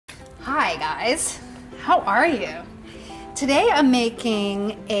Hi guys, how are you? Today I'm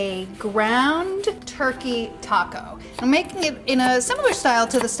making a ground turkey taco. I'm making it in a similar style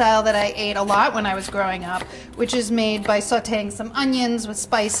to the style that I ate a lot when I was growing up, which is made by sauteing some onions with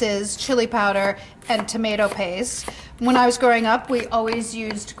spices, chili powder, and tomato paste. When I was growing up, we always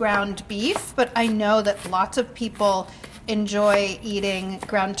used ground beef, but I know that lots of people enjoy eating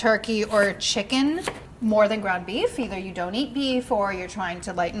ground turkey or chicken more than ground beef. Either you don't eat beef or you're trying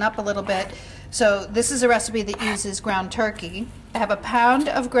to lighten up a little bit. So this is a recipe that uses ground turkey. I have a pound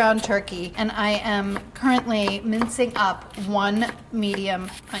of ground turkey and I am currently mincing up 1 medium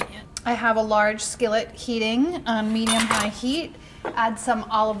onion. I have a large skillet heating on medium-high heat. Add some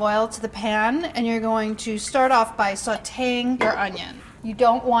olive oil to the pan and you're going to start off by sauteing your onion. You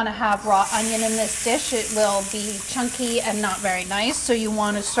don't want to have raw onion in this dish. It will be chunky and not very nice. So you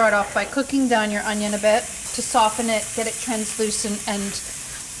want to start off by cooking down your onion a bit to soften it, get it translucent, and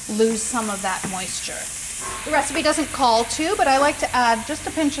lose some of that moisture. The recipe doesn't call to, but I like to add just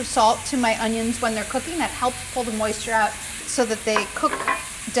a pinch of salt to my onions when they're cooking. That helps pull the moisture out so that they cook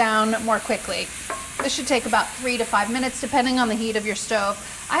down more quickly. This should take about 3 to 5 minutes depending on the heat of your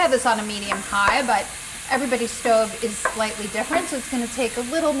stove. I have this on a medium-high, but everybody's stove is slightly different, so it's going to take a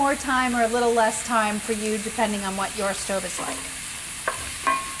little more time or a little less time for you depending on what your stove is like.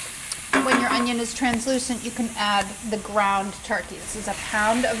 When your onion is translucent, you can add the ground turkey. This is a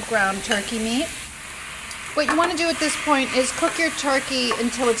pound of ground turkey meat. What you want to do at this point is cook your turkey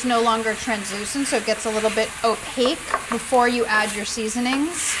until it's no longer translucent, so it gets a little bit opaque before you add your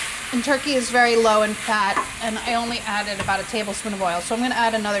seasonings. And turkey is very low in fat, and I only added about a tablespoon of oil, so I'm going to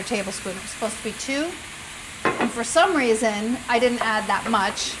add another tablespoon. It was supposed to be 2. And for some reason, I didn't add that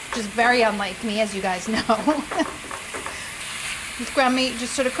much, which is very unlike me, as you guys know. With ground meat,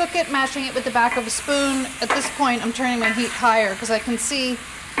 just sort of cook it, mashing it with the back of a spoon. At this point, I'm turning my heat higher because I can see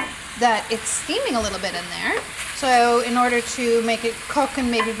that it's steaming a little bit in there. So in order to make it cook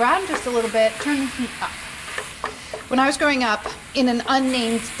and maybe brown just a little bit, turn the heat up. When I was growing up, in an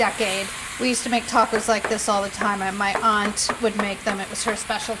unnamed decade, we used to make tacos like this all the time, and my aunt would make them. It was her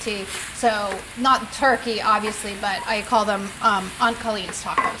specialty. So not turkey, obviously, but I call them Aunt Colleen's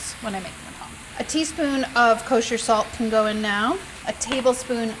tacos when I make them at home. A teaspoon of kosher salt can go in now, a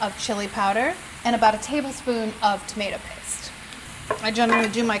tablespoon of chili powder, and about a tablespoon of tomato paste. I generally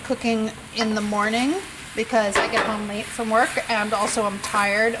do my cooking in the morning because I get home late from work, and also I'm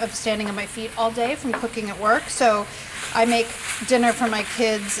tired of standing on my feet all day from cooking at work. So I make dinner for my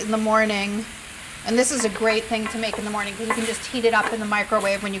kids in the morning, and this is a great thing to make in the morning because you can just heat it up in the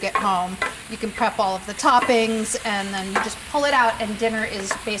microwave when you get home. You can prep all of the toppings and then you just pull it out and dinner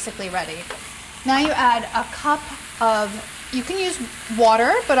is basically ready. Now you add a cup of, you can use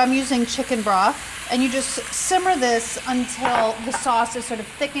water, but I'm using chicken broth, and you just simmer this until the sauce is sort of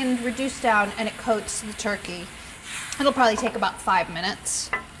thickened, reduced down, and it coats the turkey. It'll probably take about 5 minutes.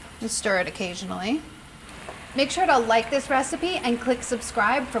 You stir it occasionally. Make sure to like this recipe and click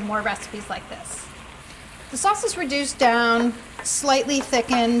subscribe for more recipes like this. The sauce is reduced down, slightly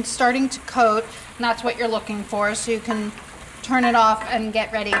thickened, starting to coat, and that's what you're looking for, so you can turn it off and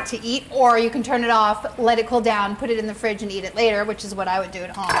get ready to eat, or you can turn it off, let it cool down, put it in the fridge and eat it later, which is what I would do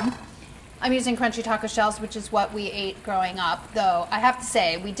at home. I'm using crunchy taco shells, which is what we ate growing up, though I have to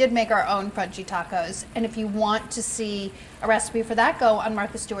say we did make our own crunchy tacos, and if you want to see a recipe for that, go on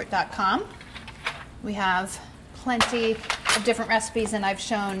marthastewart.com. We have plenty of different recipes, and I've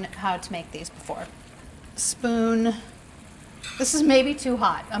shown how to make these before. Spoon. This is maybe too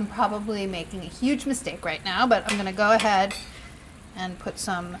hot. I'm probably making a huge mistake right now, but I'm going to go ahead and put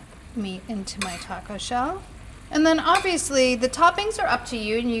some meat into my taco shell. And then obviously the toppings are up to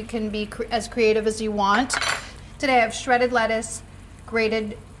you, and you can be as creative as you want. Today I have shredded lettuce,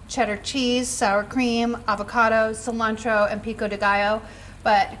 grated cheddar cheese, sour cream, avocado, cilantro, and pico de gallo.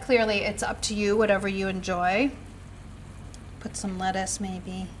 But clearly it's up to you, whatever you enjoy. Put some lettuce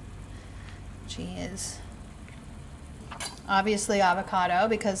maybe, cheese. Obviously avocado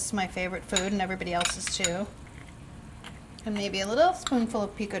because it's my favorite food and everybody else's too. And maybe a little spoonful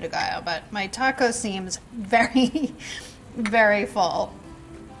of pico de gallo, but my taco seems very, very full.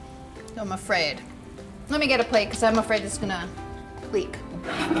 So I'm afraid. Let me get a plate because I'm afraid it's gonna leak.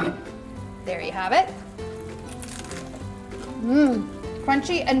 There you have it.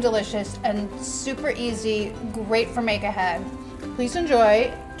 Crunchy and delicious and super easy, great for make ahead. Please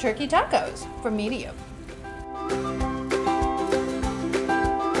enjoy turkey tacos from me to you.